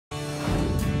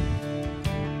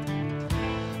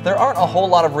There aren't a whole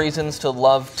lot of reasons to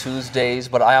love Tuesdays,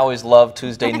 but I always love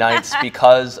Tuesday nights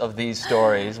because of these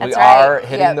stories. That's we right. are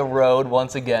hitting the road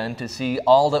once again to see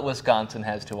all that Wisconsin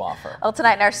has to offer. Well,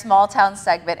 tonight in our small town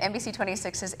segment, NBC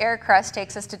 26's Eric Kress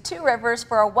takes us to Two Rivers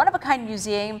for a one-of-a-kind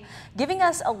museum, giving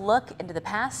us a look into the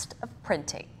past of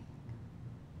printing.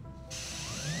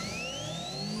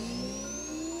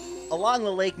 Along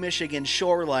the Lake Michigan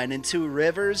shoreline in Two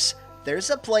Rivers,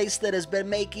 there's a place that has been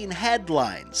making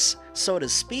headlines, so to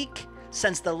speak,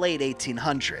 since the late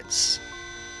 1800s.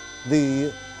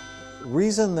 The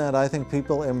reason that I think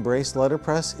people embrace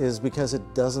letterpress is because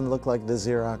it doesn't look like the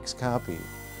Xerox copy.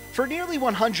 For nearly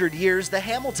 100 years, the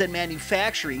Hamilton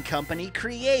Manufacturing Company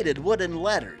created wooden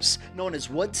letters, known as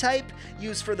wood type,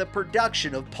 used for the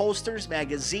production of posters,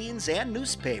 magazines, and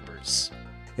newspapers.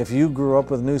 If you grew up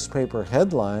with newspaper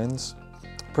headlines,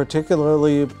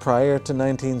 particularly prior to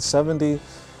 1970,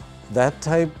 that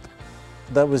type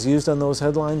that was used on those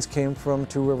headlines came from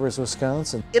Two Rivers,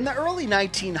 Wisconsin. In the early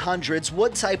 1900s,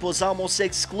 wood type was almost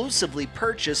exclusively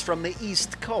purchased from the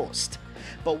East Coast.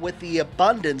 But with the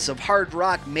abundance of hard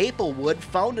rock maple wood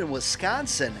found in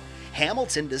Wisconsin,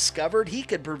 Hamilton discovered he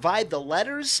could provide the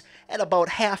letters at about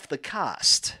half the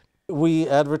cost. We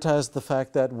advertised the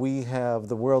fact that we have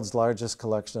the world's largest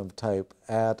collection of type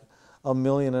at 1.5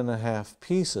 million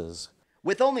pieces.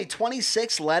 With only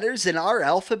 26 letters in our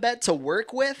alphabet to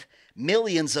work with,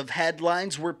 millions of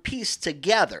headlines were pieced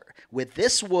together with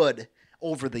this wood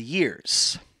over the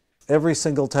years. Every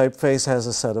single typeface has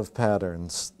a set of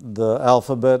patterns: the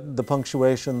alphabet, the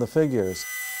punctuation, the figures.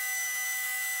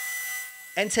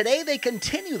 And today they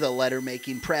continue the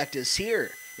letter-making practice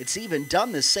here. It's even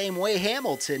done the same way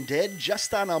Hamilton did,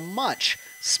 just on a much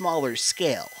smaller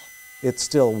scale. It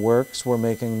still works. We're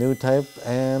making new type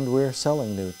and we're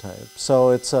selling new type.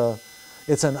 So it's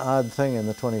an odd thing in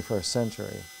the 21st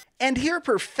century. And here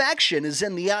perfection is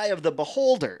in the eye of the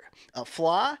beholder. A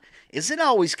flaw isn't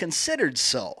always considered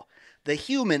so. The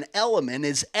human element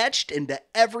is etched into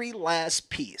every last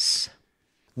piece.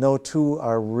 No two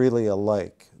are really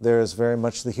alike. There is very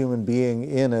much the human being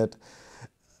in it,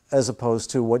 as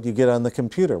opposed to what you get on the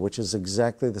computer, which is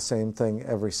exactly the same thing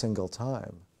every single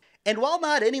time. And while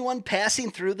not anyone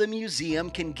passing through the museum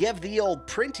can give the old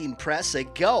printing press a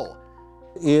go,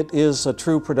 it is a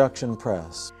true production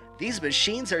press. These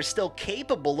machines are still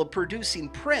capable of producing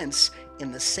prints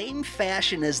in the same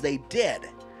fashion as they did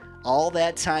all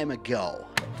that time ago.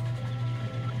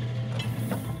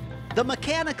 The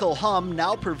mechanical hum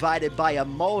now provided by a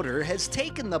motor has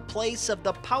taken the place of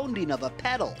the pounding of a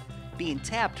pedal being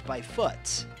tapped by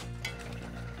foot.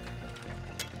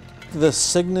 The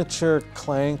signature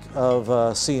clank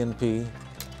of C&P.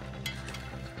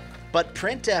 But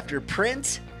print after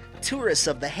print, tourists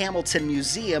of the Hamilton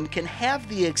Museum can have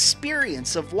the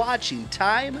experience of watching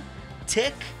time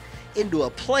tick into a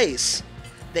place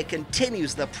that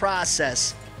continues the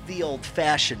process the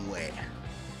old-fashioned way.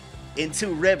 In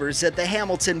Two Rivers at the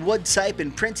Hamilton Wood Type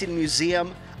and Printing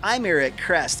Museum, I'm Eric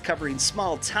Kress, covering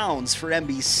small towns for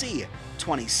NBC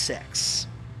 26.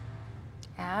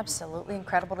 Absolutely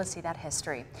incredible to see that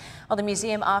history. Well, the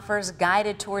museum offers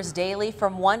guided tours daily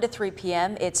from 1 to 3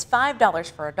 p.m. It's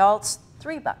 $5 for adults,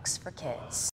 $3 for kids.